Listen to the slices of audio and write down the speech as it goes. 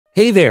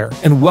Hey there,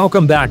 and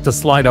welcome back to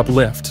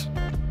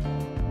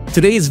SlideUpLift.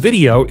 Today's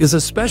video is a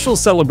special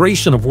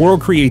celebration of World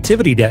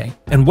Creativity Day,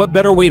 and what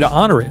better way to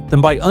honor it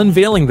than by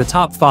unveiling the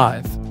top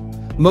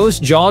 5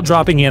 most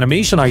jaw-dropping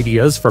animation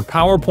ideas for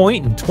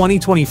PowerPoint in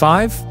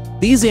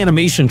 2025? These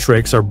animation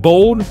tricks are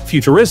bold,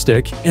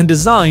 futuristic, and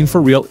designed for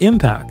real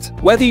impact.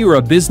 Whether you're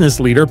a business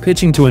leader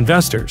pitching to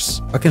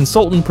investors, a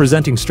consultant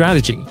presenting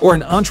strategy, or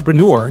an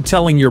entrepreneur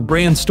telling your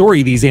brand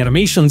story, these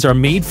animations are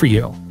made for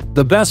you.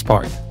 The best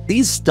part,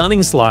 these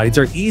stunning slides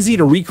are easy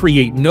to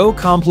recreate, no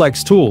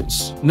complex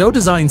tools, no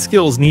design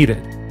skills needed.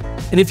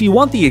 And if you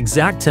want the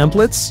exact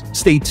templates,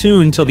 stay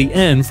tuned till the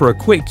end for a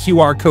quick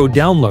QR code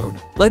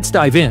download. Let's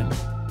dive in.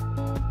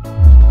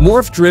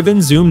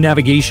 Morph-Driven Zoom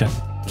Navigation.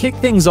 Kick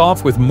things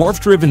off with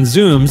morph-driven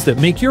zooms that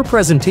make your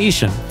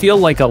presentation feel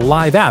like a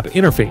live app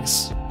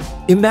interface.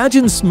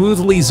 Imagine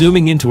smoothly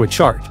zooming into a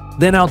chart,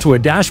 then out to a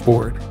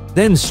dashboard,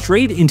 then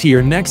straight into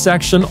your next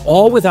section,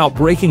 all without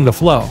breaking the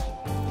flow.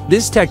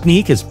 This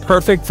technique is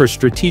perfect for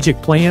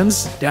strategic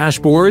plans,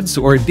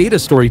 dashboards, or data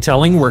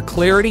storytelling where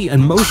clarity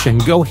and motion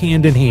go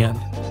hand in hand.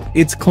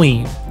 It's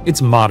clean,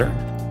 it's modern,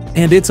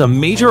 and it's a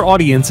major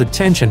audience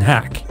attention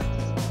hack.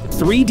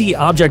 3D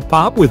object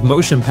pop with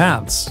motion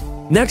paths.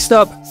 Next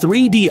up,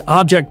 3D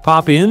object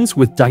pop-ins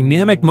with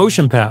dynamic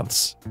motion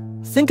paths.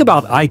 Think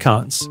about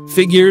icons,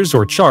 figures,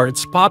 or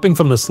charts popping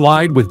from the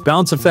slide with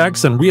bounce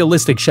effects and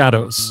realistic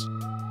shadows.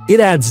 It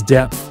adds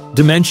depth,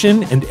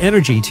 dimension, and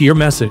energy to your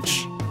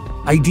message.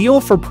 Ideal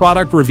for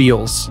product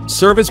reveals,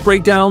 service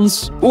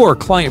breakdowns, or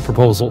client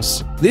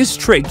proposals. This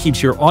trick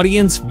keeps your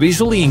audience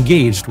visually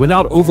engaged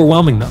without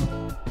overwhelming them.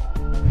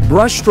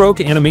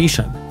 Brushstroke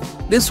animation.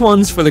 This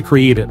one's for the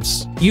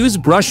creatives. Use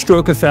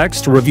brushstroke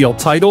effects to reveal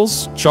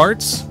titles,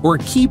 charts, or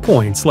key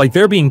points like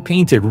they're being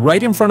painted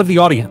right in front of the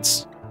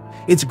audience.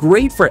 It's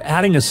great for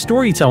adding a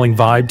storytelling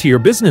vibe to your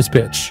business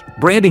pitch,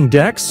 branding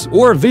decks,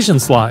 or vision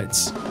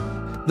slides.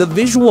 The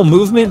visual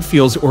movement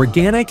feels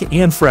organic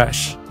and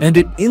fresh, and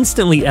it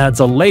instantly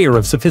adds a layer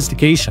of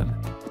sophistication.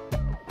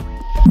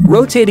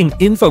 Rotating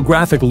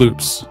infographic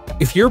loops.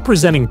 If you're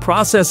presenting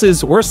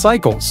processes or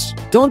cycles,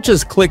 don't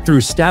just click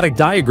through static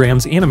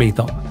diagrams, animate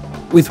them.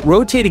 With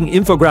rotating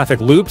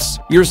infographic loops,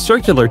 your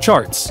circular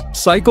charts,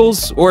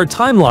 cycles, or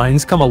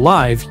timelines come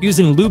alive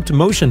using looped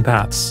motion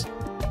paths.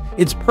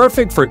 It's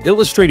perfect for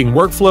illustrating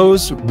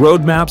workflows,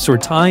 roadmaps, or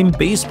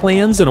time-based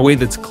plans in a way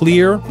that's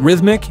clear,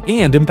 rhythmic,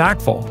 and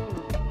impactful.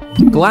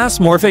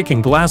 Glassmorphic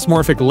and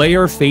Glassmorphic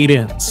layer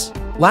fade-ins.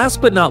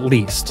 Last but not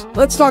least,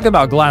 let's talk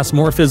about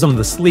Glassmorphism,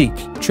 the sleek,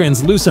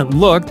 translucent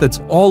look that's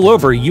all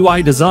over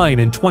UI design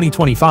in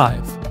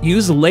 2025.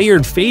 Use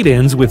layered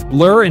fade-ins with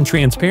blur and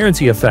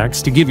transparency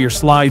effects to give your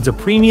slides a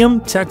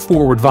premium,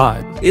 tech-forward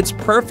vibe. It's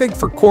perfect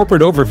for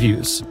corporate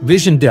overviews,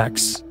 vision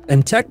decks,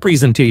 and tech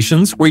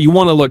presentations where you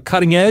want to look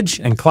cutting-edge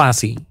and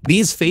classy.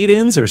 These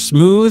fade-ins are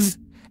smooth,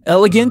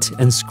 elegant,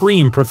 and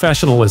scream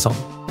professionalism.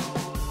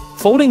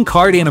 Folding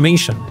card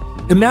animation.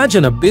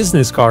 Imagine a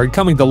business card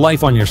coming to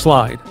life on your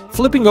slide,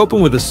 flipping open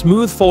with a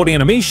smooth fold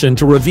animation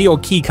to reveal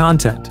key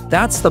content.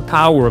 That's the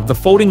power of the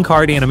folding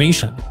card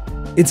animation.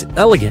 It's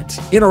elegant,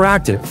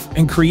 interactive,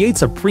 and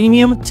creates a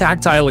premium,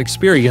 tactile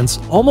experience,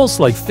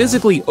 almost like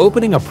physically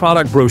opening a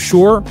product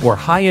brochure or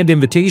high-end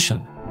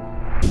invitation.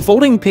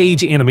 Folding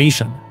page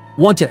animation.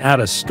 Want to add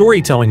a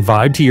storytelling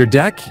vibe to your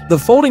deck? The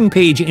folding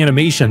page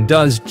animation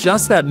does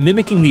just that,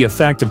 mimicking the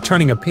effect of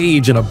turning a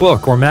page in a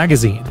book or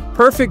magazine.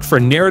 Perfect for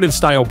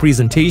narrative-style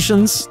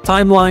presentations,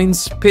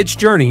 timelines, pitch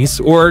journeys,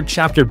 or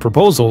chaptered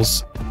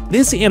proposals.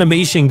 This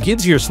animation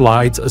gives your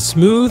slides a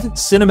smooth,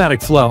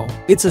 cinematic flow.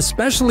 It's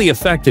especially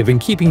effective in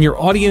keeping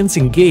your audience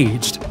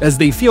engaged as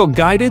they feel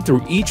guided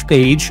through each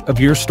page of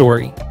your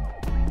story.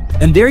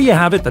 And there you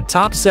have it, the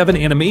top 7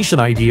 animation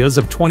ideas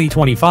of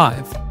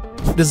 2025.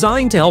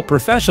 Designed to help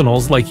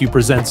professionals like you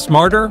present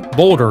smarter,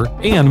 bolder,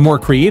 and more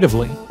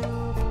creatively.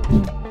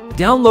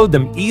 Download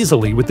them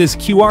easily with this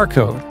QR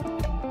code.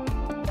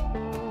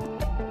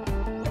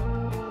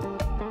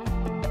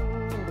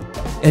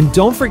 And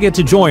don't forget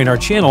to join our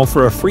channel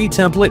for a free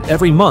template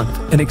every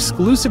month and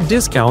exclusive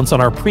discounts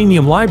on our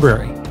premium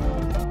library.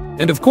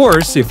 And of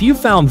course, if you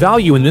found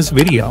value in this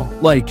video,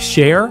 like,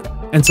 share,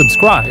 and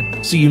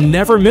subscribe so you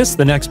never miss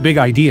the next big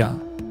idea.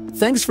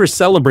 Thanks for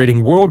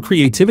celebrating World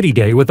Creativity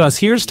Day with us.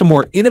 Here's to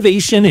more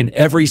innovation in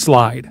every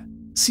slide.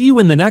 See you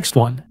in the next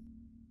one.